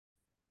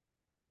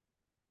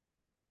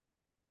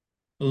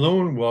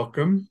Hello and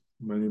welcome.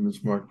 My name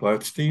is Mark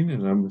Gladstein,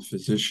 and I'm a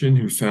physician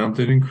who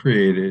founded and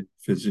created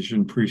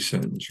Physician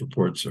Pre-Sentence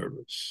Report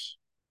Service.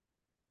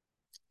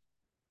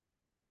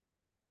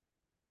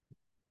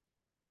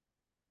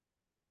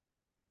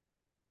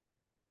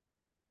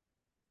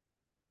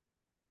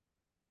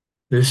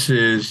 This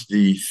is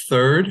the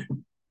third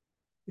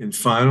and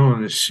final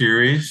in a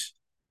series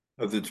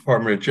of the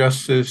Department of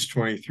Justice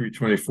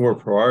 2324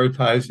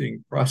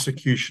 prioritizing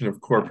prosecution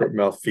of corporate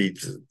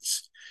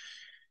malfeasance.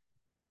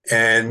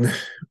 And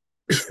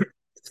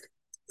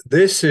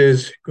this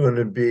is going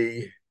to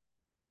be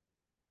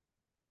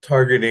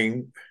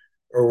targeting,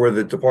 or where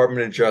the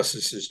Department of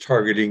Justice is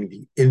targeting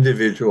the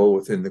individual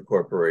within the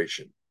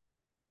corporation.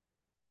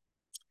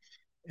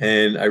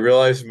 And I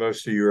realize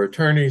most of you are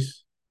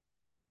attorneys.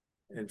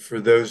 And for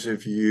those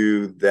of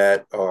you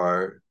that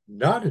are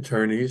not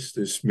attorneys,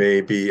 this may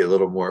be a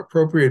little more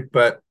appropriate,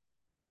 but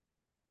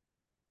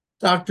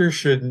doctors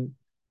shouldn't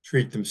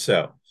treat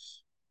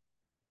themselves.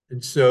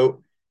 And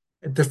so,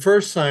 at the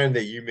first sign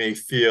that you may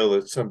feel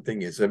that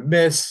something is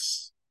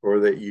amiss or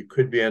that you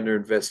could be under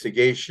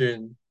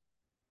investigation,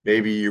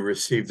 maybe you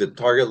received a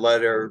target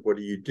letter, what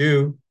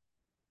do?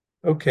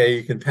 Okay,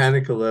 you can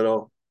panic a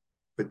little,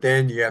 but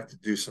then you have to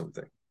do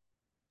something.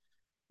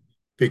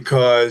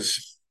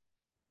 Because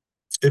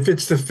if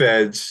it's the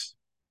feds,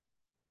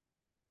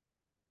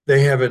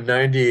 they have a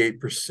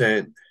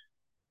 98%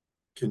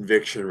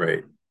 conviction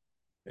rate.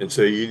 And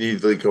so you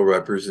need legal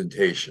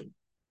representation.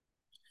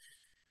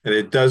 And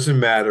it doesn't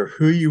matter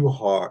who you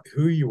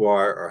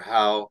are or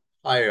how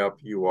high up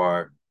you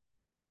are,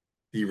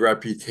 the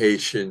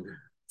reputation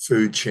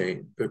food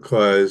chain,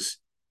 because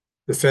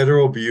the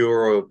Federal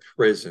Bureau of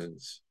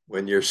Prisons,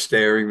 when you're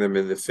staring them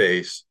in the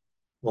face,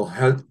 will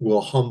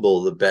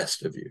humble the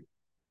best of you.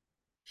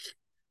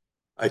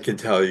 I can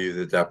tell you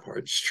that that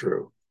part's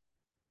true.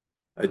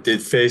 I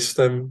did face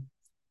them.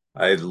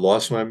 I had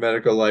lost my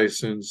medical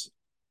license.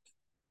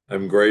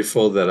 I'm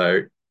grateful that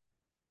I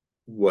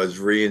was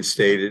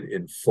reinstated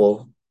in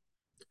full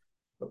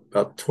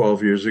about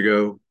 12 years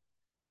ago,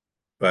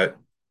 but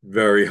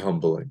very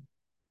humbling.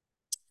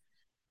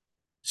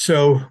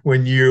 So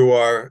when you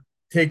are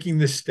taking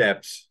the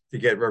steps to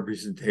get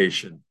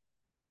representation,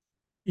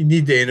 you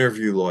need to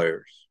interview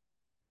lawyers.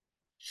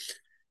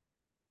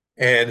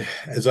 And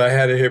as I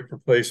had a hip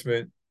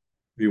replacement,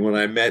 when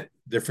I met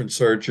different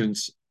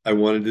surgeons, I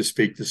wanted to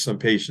speak to some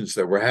patients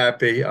that were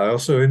happy. I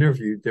also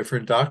interviewed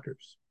different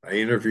doctors. I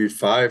interviewed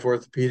 5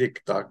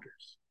 orthopedic doctors.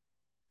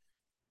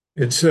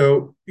 And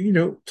so,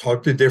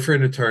 talk to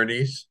different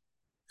attorneys,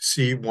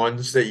 see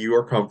ones that you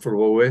are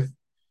comfortable with,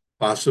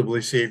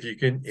 possibly see if you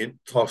can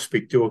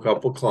speak to a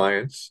couple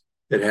clients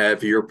that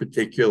have your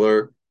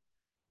particular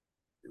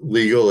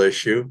legal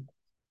issue,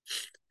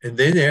 and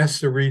then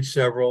ask to read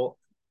several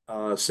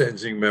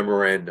sentencing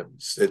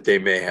memorandums that they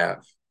may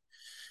have.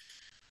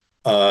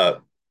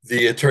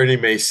 The attorney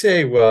may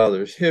say, well,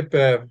 there's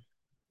HIPAA,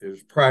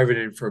 there's private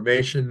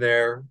information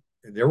there,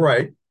 and they're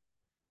right.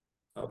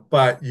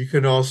 But you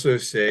can also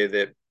say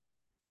that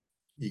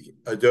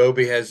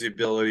Adobe has the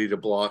ability to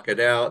block it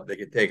out. They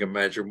can take a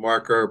magic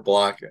marker,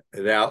 block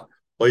it out.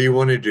 All you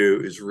want to do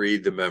is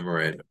read the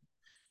memorandum.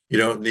 You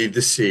don't need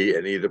to see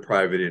any of the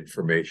private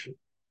information.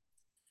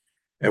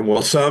 And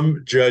while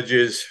some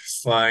judges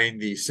find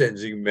the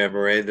sentencing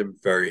memorandum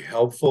very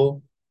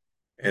helpful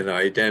and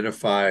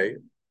identify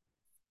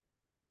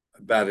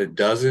about a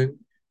dozen,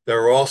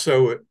 there are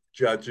also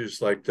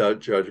judges like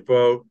Judge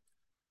Bowe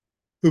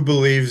who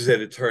believes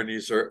that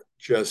attorneys are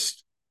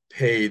just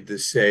paid to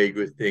say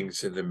good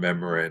things in the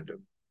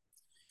memorandum.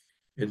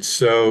 And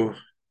so,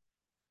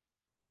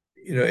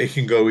 it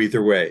can go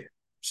either way.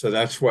 So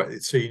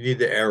you need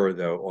the error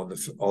though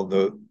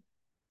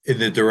in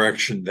the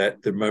direction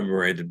that the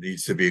memorandum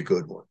needs to be a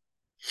good one.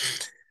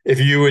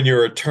 If you and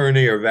your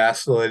attorney are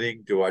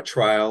vacillating, do I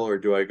trial or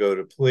do I go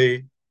to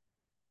plea?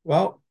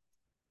 Well,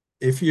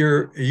 if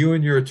you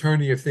and your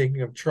attorney are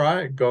thinking of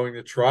going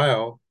to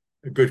trial,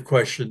 a good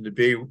question would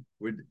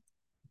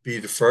be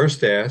to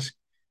first ask,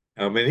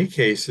 how many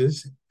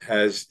cases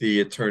has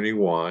the attorney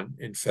won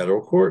in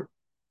federal court,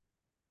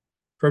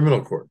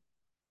 criminal court?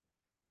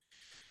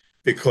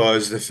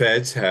 Because the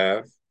feds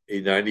have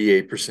a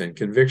 98%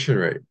 conviction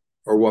rate,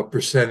 or what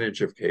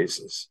percentage of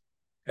cases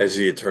has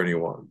the attorney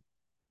won?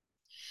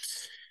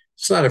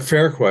 It's not a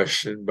fair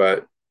question,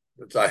 but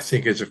I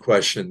think it's a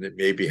question that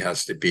maybe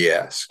has to be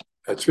asked.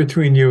 That's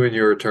between you and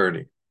your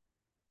attorney.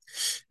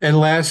 And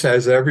last,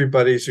 as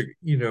everybody's,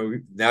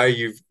 now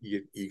you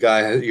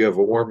have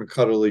a warm and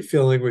cuddly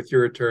feeling with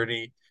your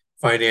attorney.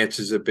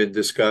 Finances have been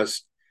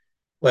discussed.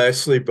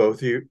 Lastly,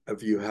 both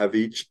of you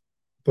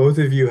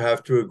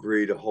have to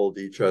agree to hold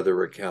each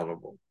other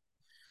accountable.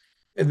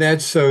 And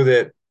that's so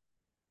that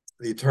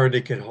the attorney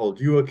can hold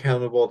you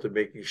accountable to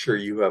making sure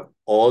you have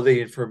all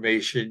the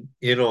information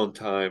in on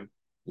time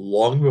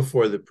long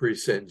before the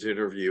pre-sentence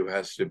interview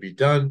has to be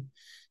done.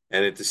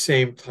 And at the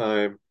same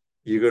time,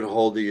 you're going to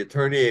hold the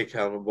attorney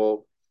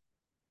accountable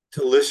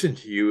to listen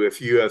to you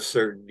if you have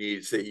certain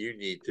needs that you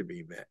need to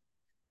be met.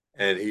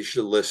 And he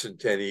should listen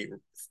to any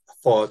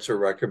thoughts or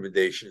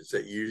recommendations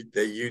that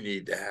you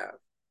need to have.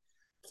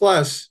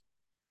 Plus,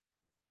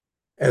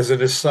 as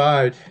an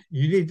aside,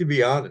 you need to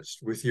be honest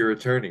with your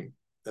attorney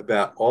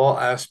about all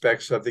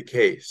aspects of the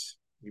case.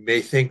 You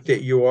may think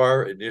that you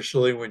are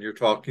initially when you're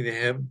talking to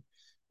him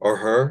or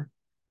her,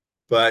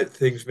 but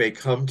things may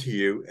come to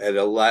you at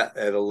a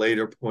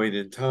later point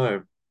in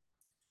time.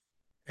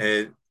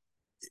 And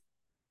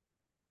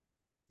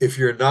if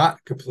you're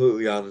not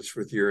completely honest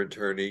with your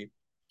attorney,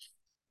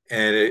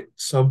 and at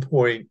some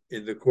point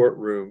in the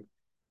courtroom,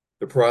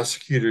 the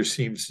prosecutor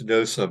seems to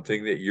know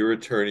something that your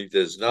attorney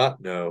does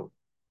not know,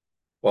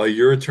 while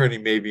your attorney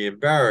may be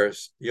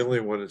embarrassed, the only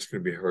one that's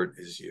going to be hurt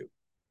is you.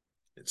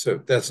 And so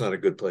that's not a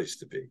good place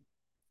to be.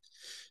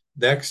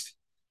 Next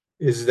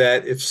is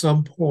that if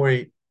some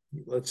point,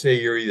 let's say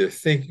you're either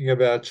thinking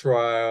about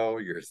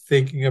trial, you're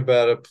thinking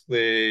about a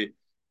plea,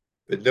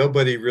 but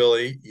nobody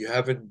really, you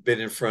haven't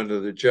been in front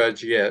of the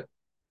judge yet.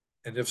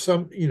 And if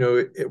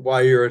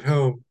while you're at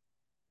home,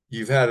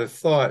 you've had a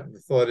thought, and the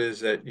thought is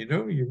that,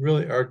 you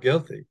really are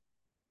guilty.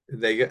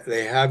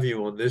 They have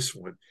you on this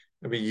one.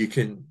 I mean, you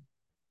can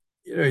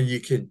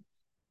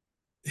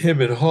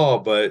him and haw,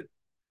 but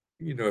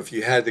if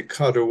you had to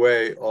cut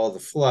away all the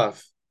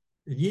fluff,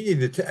 and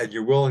and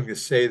you're willing to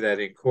say that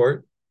in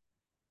court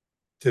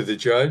to the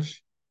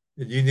judge,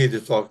 then you need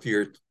to talk to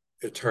your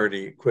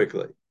attorney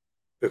quickly,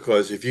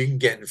 because if you can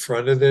get in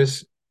front of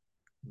this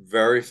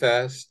very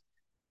fast,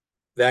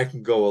 that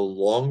can go a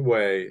long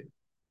way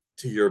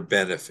to your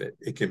benefit.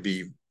 It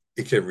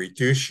can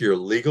reduce your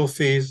legal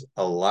fees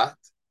a lot.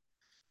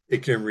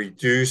 It can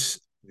reduce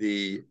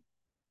the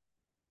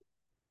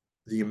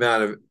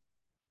amount of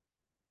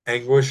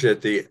anguish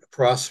that the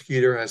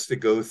prosecutor has to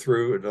go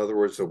through. In other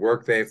words, the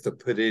work they have to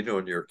put in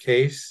on your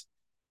case.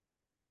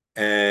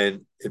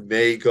 And it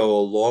may go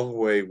a long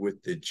way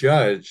with the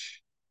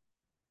judge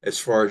as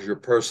far as your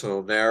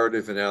personal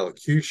narrative and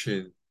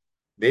allocution.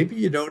 Maybe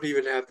you don't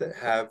even have to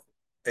have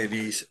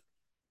any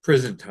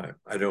prison time.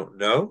 I don't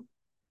know.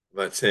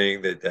 I'm not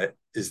saying that that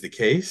is the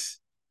case,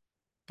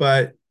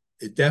 but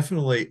it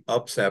definitely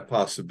ups that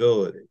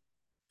possibility.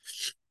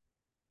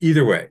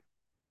 Either way.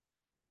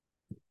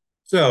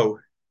 So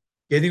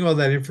getting all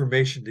that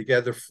information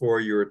together for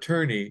your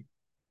attorney,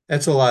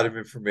 that's a lot of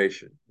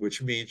information,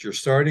 which means you're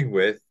starting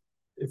with,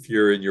 if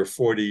you're in your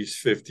 40s,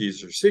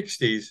 50s, or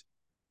 60s,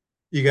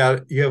 you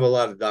have a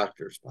lot of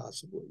doctors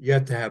possibly. You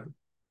have to have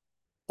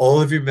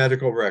all of your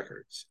medical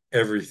records,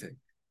 everything,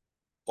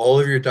 all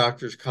of your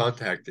doctor's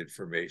contact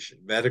information,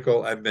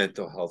 medical and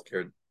mental health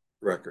care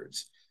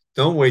records.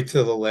 Don't wait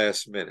till the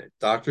last minute.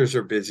 Doctors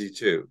are busy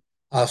too.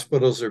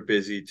 Hospitals are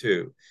busy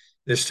too.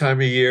 This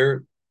time of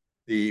year,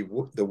 the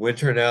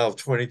winter now of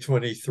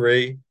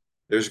 2023,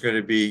 there's going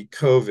to be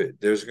COVID.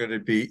 There's going to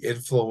be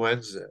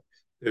influenza.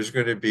 There's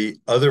going to be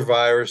other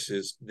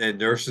viruses and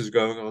nurses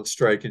going on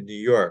strike in New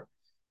York.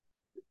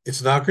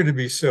 It's not going to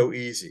be so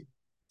easy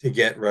to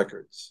get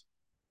records.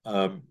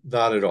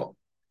 Not at all.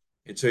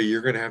 And so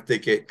you're going to have to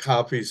get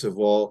copies of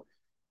all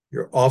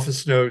your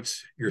office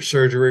notes, your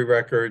surgery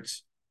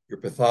records, your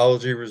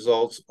pathology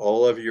results,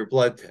 all of your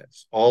blood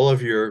tests, all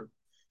of your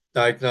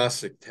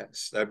diagnostic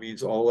tests. That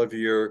means all of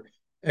your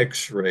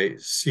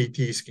X-rays,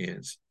 CT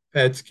scans,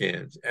 PET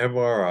scans,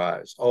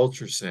 MRIs,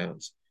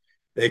 ultrasounds.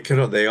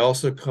 They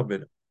also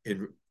come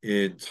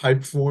in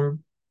type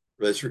form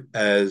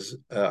as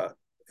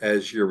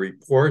your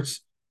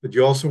reports, but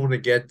you also want to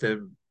get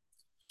them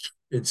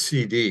in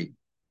CD,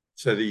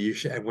 so that you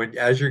should,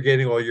 as you're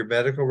getting all your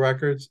medical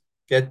records,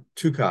 get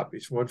 2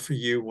 copies, one for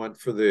you, one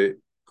for the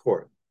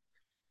court,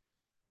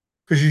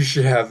 because you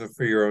should have them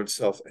for your own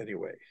self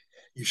anyway.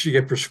 You should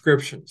get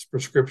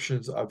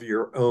prescriptions of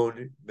your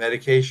own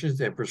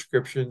medications and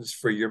prescriptions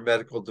for your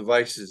medical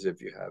devices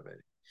if you have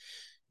any.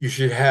 You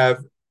should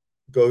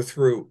go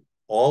through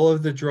all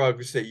of the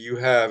drugs that you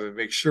have and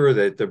make sure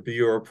that the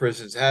Bureau of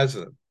Prisons has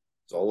them.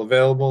 It's all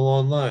available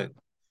online.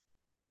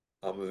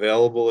 I'm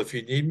available if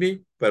you need me,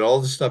 but all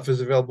the stuff is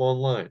available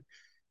online.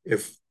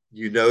 If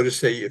you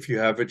notice that if you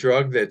have a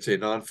drug that's a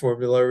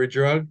non-formulary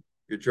drug,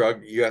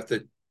 you have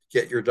to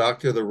get your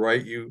doctor to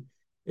write you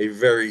a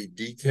very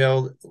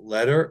detailed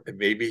letter, and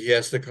maybe he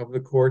has to come to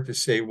court to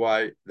say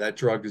why that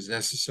drug is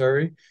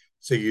necessary,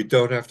 so you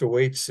don't have to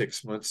wait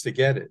 6 months to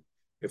get it.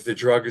 If the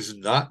drug is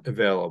not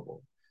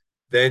available,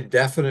 then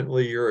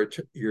definitely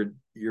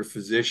your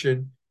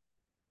physician,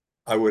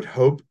 I would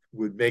hope,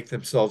 would make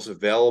themselves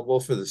available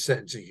for the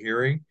sentencing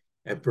hearing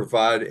and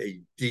provide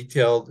a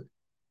detailed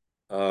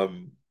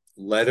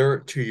letter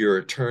to your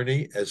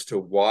attorney as to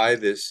why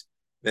this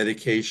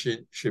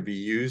medication should be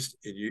used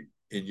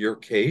in your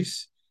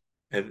case,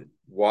 and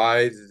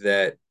why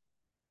that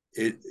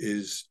it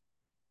is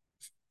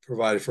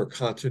provided for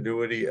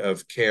continuity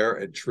of care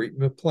and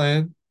treatment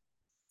plan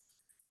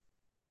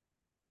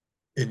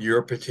in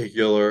your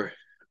particular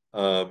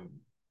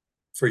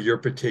for your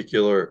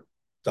particular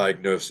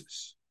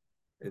diagnosis.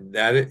 And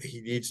that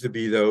he needs to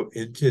be, though,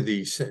 into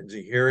the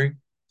sentencing hearing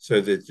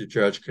so that the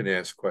judge can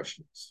ask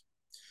questions.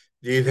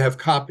 You need to have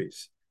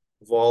copies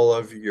of all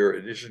of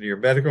your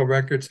medical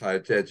records,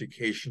 highest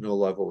educational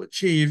level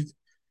achieved,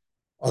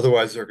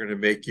 Otherwise, they're going to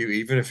make you,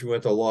 even if you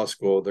went to law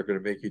school, they're going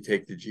to make you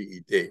take the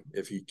GED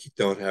if you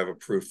don't have a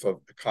proof of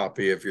a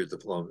copy of your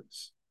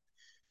diplomas.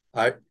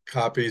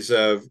 Copies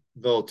of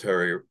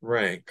military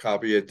rank,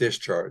 copy of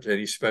discharge,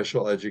 any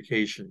special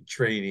education,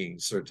 training,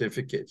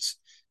 certificates,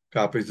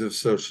 copies of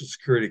social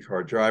security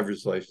card,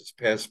 driver's license,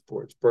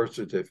 passports, birth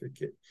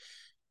certificate,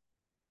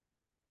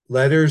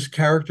 letters,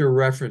 character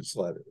reference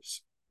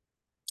letters,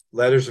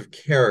 letters of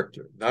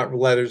character, not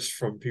letters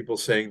from people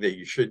saying that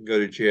you shouldn't go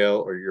to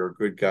jail or you're a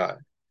good guy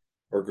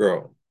or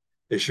girl.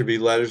 They should be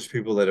letters to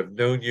people that have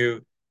known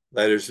you,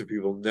 letters that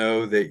people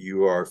know that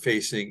you are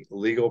facing a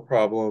legal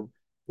problem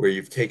where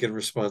you've taken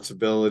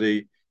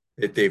responsibility,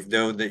 that they've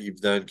known that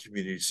you've done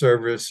community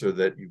service or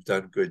that you've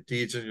done good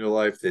deeds in your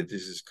life, that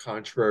this is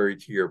contrary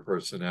to your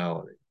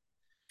personality.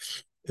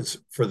 It's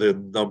for the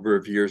number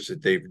of years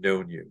that they've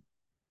known you.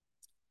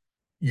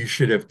 You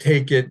should have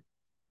taken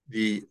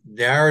the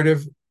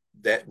narrative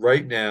that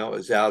right now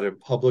is out in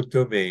public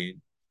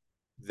domain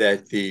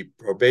that the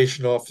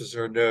probation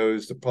officer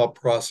knows, the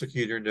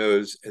prosecutor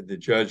knows, and the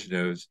judge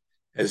knows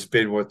has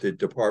been what the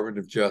Department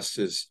of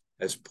Justice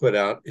has put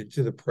out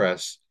into the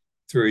press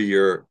through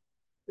your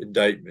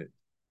indictment.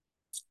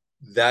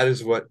 That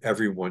is what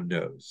everyone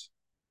knows.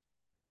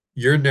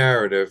 Your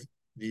narrative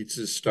needs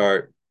to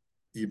start.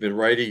 You've been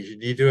writing, you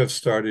need to have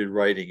started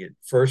writing it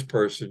first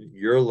person,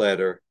 your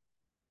letter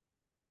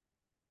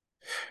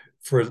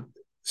for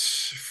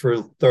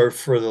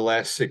the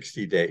last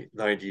 60 days,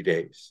 90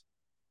 days.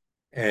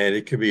 And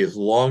it can be as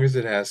long as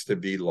it has to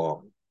be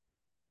long.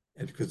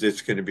 And because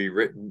it's going to be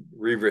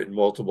rewritten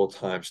multiple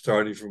times,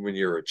 starting from when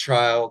you're a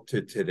child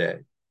to today.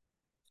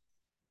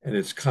 And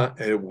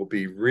it will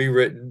be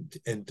rewritten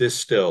and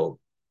distilled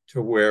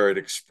to where it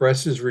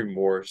expresses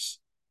remorse,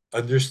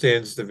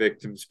 understands the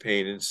victim's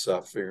pain and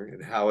suffering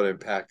and how it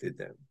impacted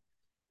them.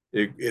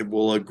 It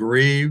will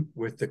agree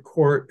with the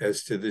court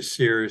as to the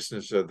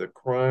seriousness of the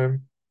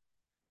crime.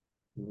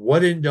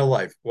 What in your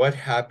life, what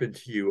happened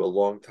to you a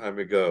long time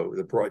ago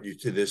that brought you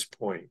to this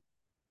point?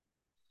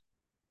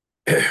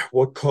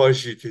 What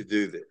caused you to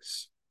do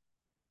this?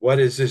 What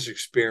has this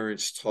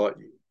experience taught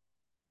you?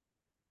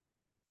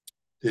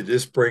 Did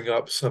this bring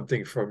up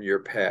something from your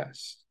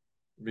past?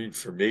 I mean,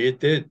 for me, it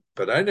did,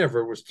 but I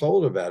never was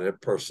told about a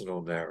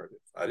personal narrative.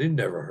 I didn't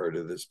never heard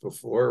of this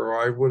before,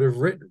 or I would have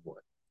written one.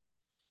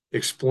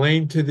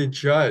 Explain to the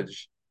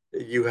judge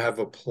that you have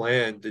a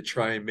plan to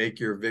try and make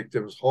your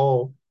victims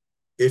whole.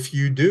 If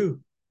you do,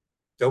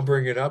 don't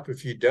bring it up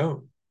if you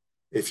don't.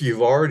 If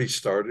you've already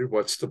started,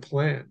 what's the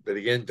plan? But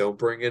again, don't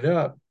bring it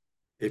up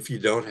if you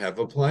don't have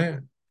a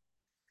plan.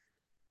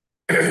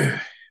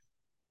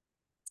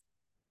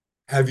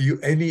 Have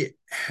you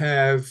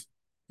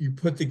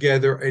put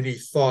together any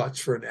thoughts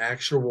for an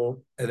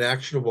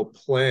actionable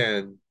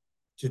plan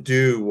to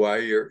do while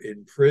you're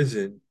in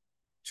prison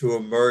to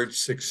emerge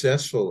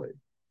successfully?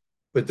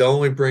 But don't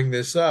only bring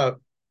this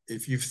up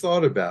if you've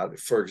thought about it.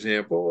 For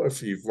example,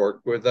 if you've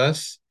worked with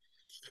us,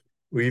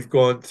 we've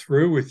gone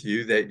through with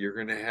you that you're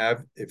going to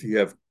have, if you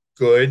have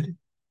good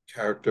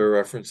character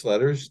reference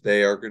letters,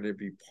 they are going to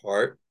be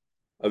part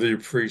of your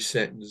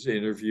pre-sentence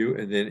interview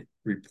and then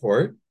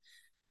report.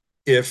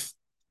 If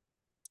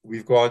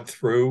we've gone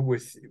through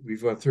with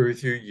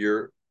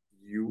you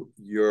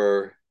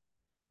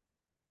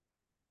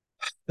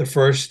the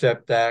first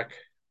step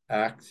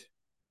act,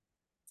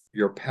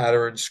 your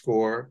pattern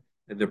score,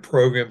 and the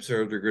programs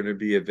that are going to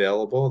be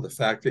available. The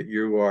fact that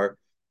you are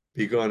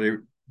going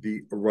to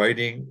be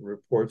writing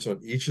reports on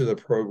each of the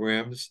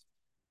programs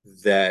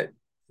that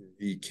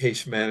the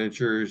case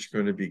manager is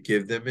going to be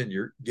giving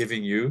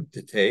you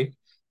to take,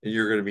 and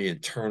you're going to be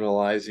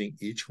internalizing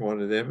each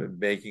one of them and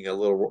making a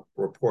little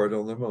report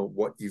on them on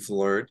what you've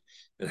learned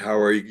and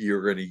how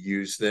you're going to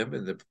use them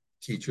and the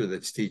teacher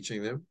that's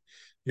teaching them.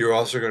 You're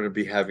also going to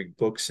be having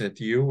books sent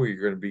to you where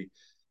you're going to be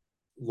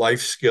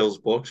life skills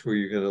books where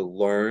you're going to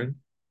learn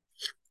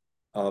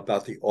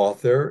about the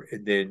author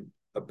and then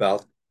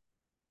about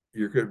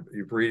you're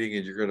reading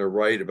and you're going to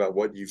write about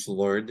what you've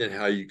learned and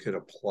how you can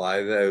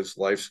apply those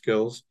life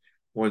skills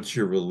once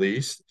you're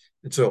released.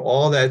 And so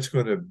all that's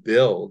going to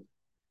build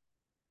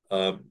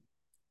to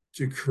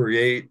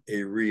create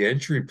a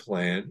reentry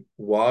plan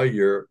while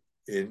you're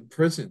in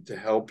prison to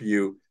help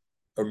you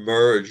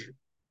emerge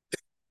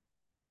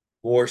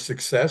more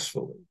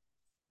successfully.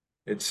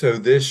 And so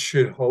this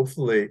should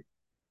hopefully,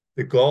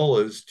 the goal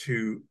is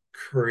to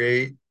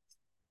create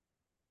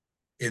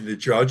in the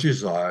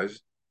judge's eyes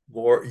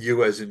more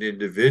you as an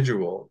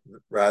individual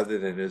rather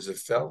than as a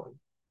felon.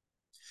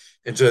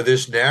 And so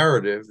this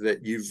narrative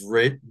that you've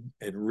written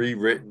and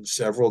rewritten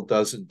several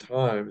dozen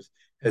times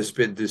has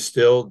been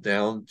distilled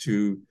down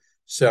to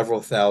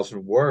several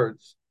thousand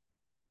words.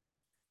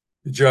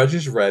 The judge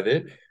has read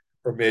it,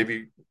 or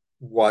maybe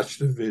watched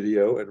the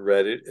video and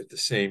read it at the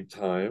same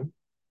time.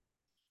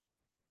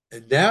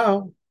 And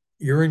now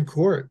you're in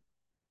court.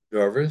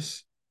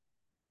 Nervous.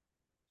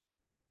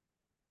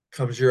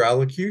 Comes your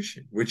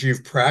allocution, which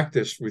you've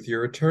practiced with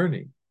your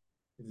attorney.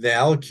 The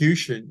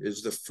allocution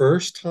is the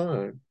first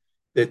time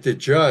that the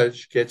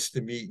judge gets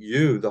to meet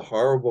you, the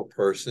horrible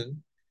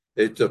person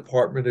the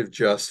Department of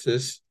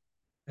Justice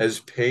has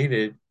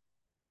painted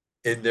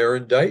in their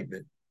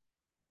indictment.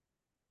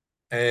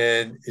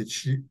 And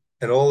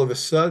all of a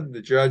sudden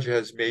the judge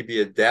has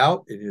maybe a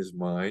doubt in his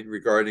mind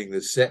regarding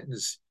the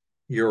sentence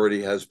he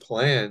already has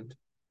planned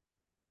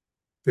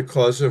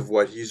because of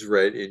what he's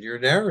read in your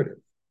narrative.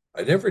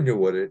 I never knew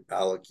what an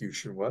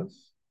allocution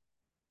was.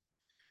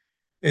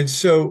 And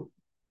so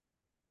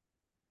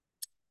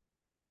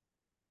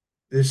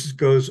this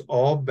goes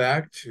all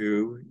back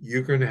to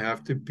you're going to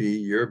have to be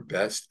your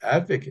best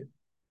advocate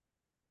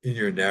in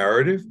your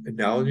narrative and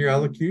now in your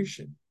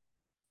allocution.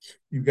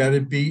 You got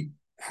to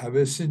have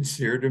a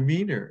sincere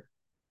demeanor.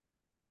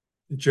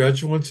 The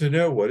judge wants to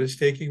know, what does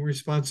taking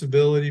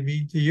responsibility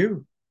mean to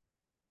you?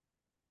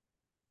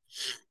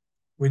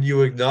 When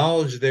you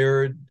acknowledge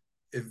they're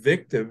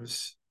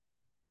victims,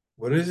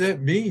 what does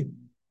that mean?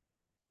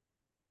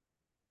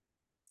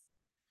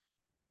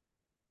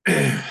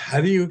 How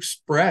do you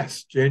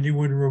express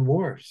genuine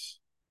remorse?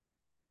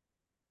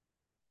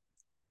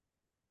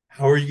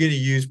 How are you going to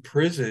use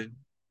prison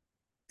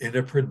in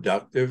a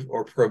productive,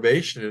 or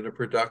probation in a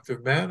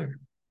productive manner?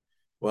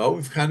 Well,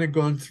 we've kind of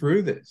gone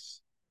through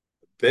this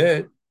a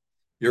bit.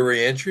 Your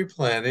reentry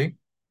planning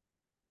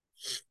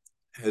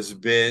has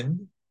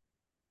been,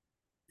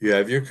 you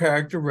have your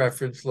character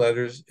reference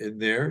letters in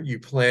there. You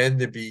plan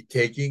to be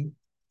taking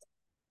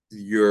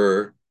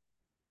your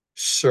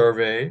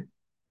survey,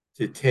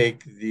 to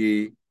take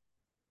the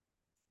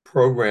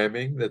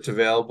programming that's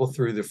available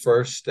through the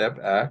First Step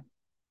Act,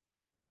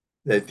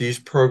 that these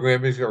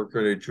programmings are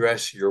going to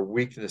address your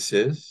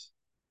weaknesses.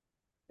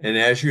 And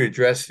as you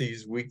address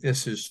these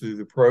weaknesses through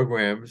the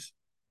programs,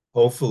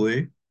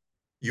 hopefully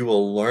you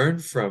will learn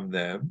from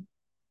them.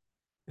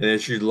 And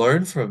as you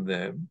learn from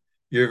them,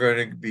 you're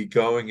going to be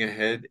going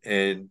ahead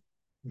and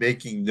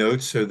making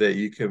notes so that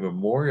you can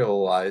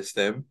memorialize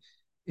them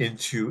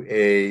into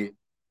a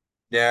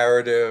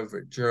narrative,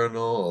 a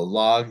journal, a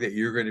log that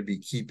you're going to be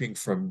keeping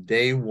from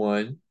day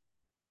one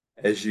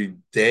as you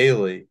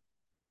daily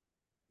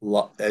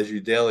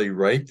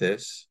write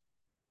this,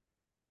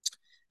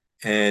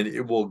 and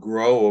it will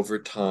grow over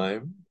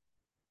time.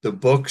 The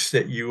books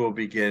that you will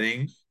be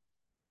getting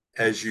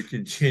as you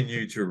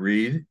continue to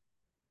read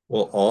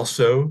will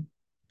also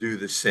do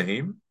the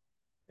same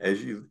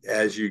as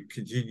you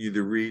continue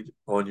to read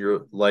on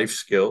your life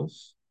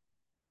skills,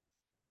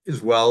 as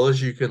well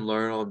as you can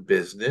learn on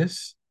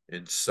business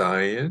and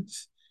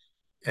science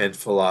and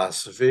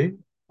philosophy,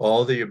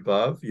 all the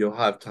above. You'll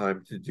have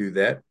time to do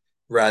that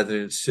rather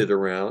than sit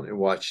around and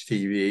watch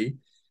TV.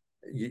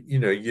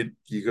 You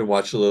can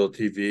watch a little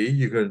TV,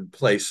 you can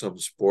play some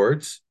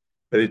sports,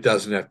 but it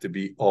doesn't have to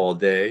be all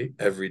day,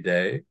 every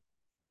day.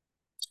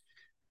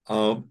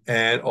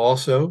 And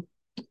also,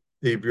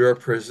 the Bureau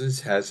of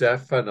Prisons has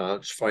that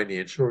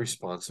financial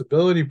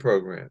responsibility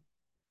program,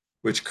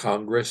 which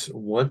Congress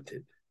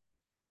wanted.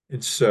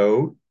 And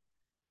so,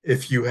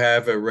 if you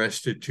have a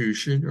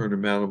restitution or an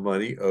amount of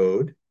money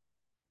owed,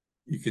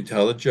 you can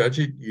tell the judge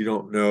you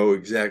don't know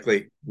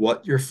exactly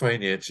what your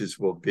finances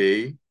will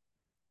be,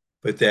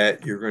 but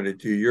that you're going to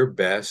do your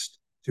best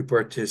to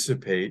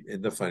participate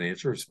in the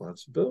financial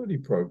responsibility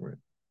program.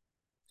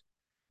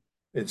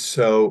 And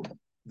so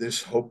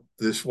this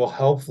will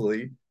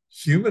hopefully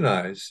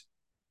humanize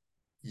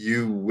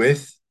you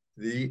with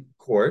the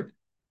court,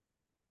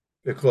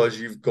 because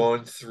you've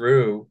gone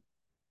through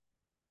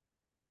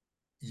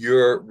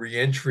your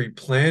reentry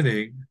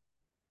planning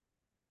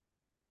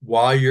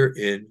while you're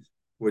in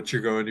what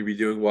you're going to be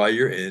doing while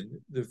you're in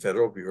the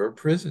Federal Bureau of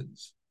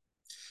Prisons.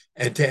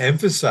 And to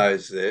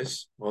emphasize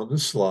this on the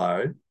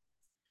slide,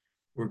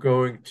 we're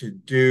going to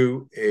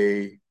do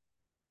a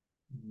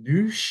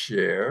new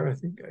share. I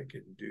think I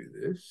can do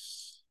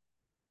this.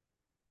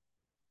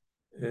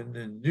 And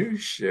the new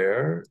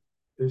share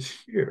is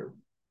here.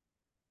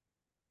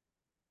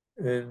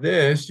 And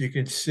this, you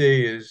can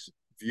see, is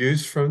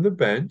views from the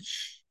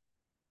bench,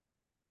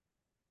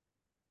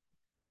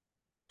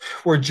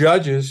 where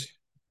judges,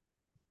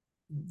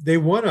 they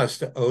want us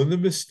to own the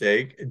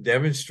mistake and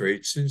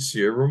demonstrate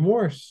sincere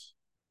remorse.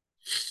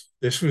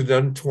 This was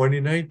done in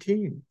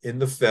 2019 in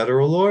the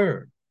Federal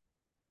Lawyer.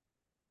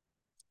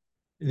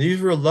 And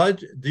these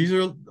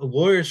are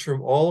lawyers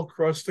from all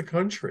across the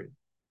country.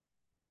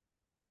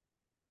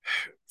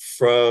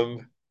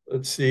 From,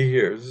 let's see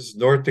here, this is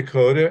North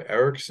Dakota,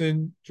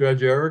 Erickson,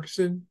 Judge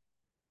Erickson.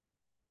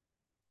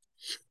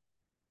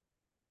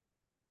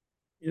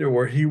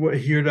 Where he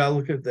would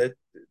look at that,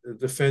 the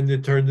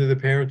defendant turned to the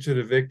parents of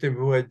the victim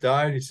who had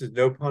died. He said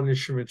no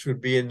punishments would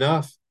be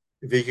enough.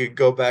 If he could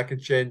go back and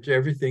change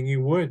everything, he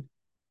would.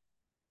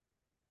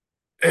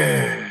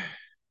 There's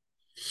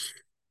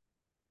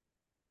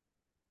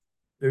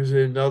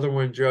another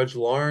one, Judge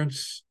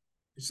Lawrence.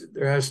 He said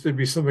there has to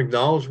be some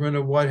acknowledgement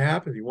of what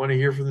happened. You want to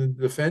hear from the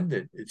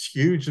defendant. It's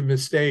huge a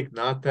mistake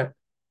not to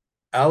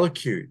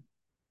allocute.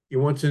 You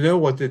want to know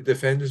what the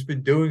defendant's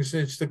been doing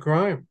since the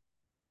crime.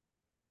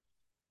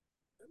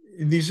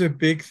 And these are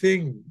big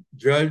things.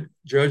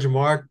 Judge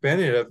Mark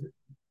Bennett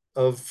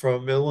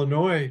from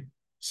Illinois,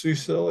 Sioux,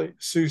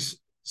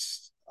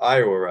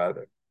 Iowa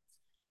rather.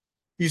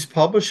 He's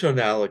published on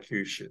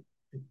allocution.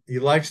 He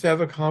likes to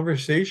have a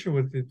conversation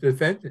with the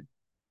defendant.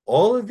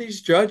 All of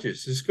these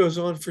judges, this goes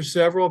on for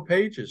several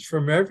pages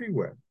from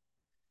everywhere.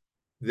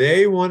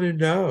 They want to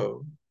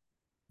know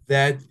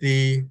that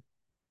the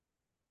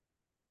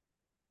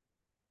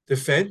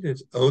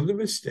defendants own the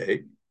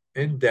mistake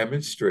and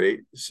demonstrate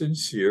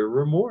sincere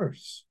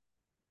remorse.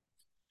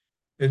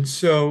 And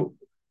so,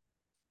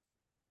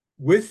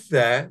 with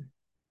that,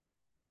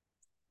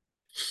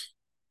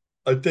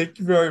 I thank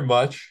you very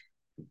much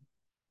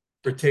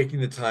for taking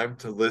the time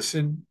to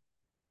listen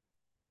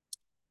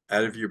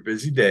out of your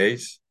busy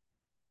days.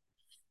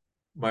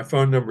 My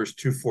phone number is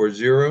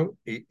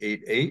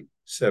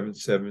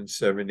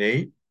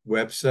 240-888-7778.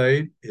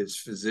 Website is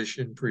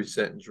Physician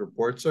Pre-Sentence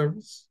Report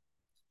Service.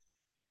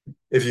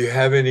 If you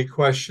have any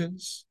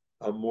questions,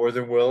 I'm more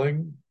than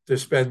willing to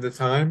spend the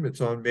time.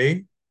 It's on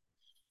me.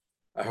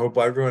 I hope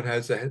everyone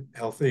has a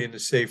healthy and a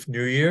safe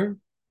new year.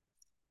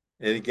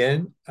 And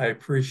again, I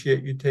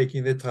appreciate you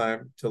taking the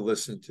time to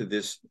listen to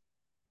this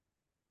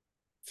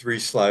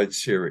 3-slide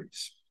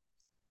series.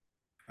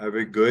 Have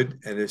a good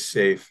and a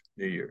safe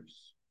New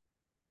Year's.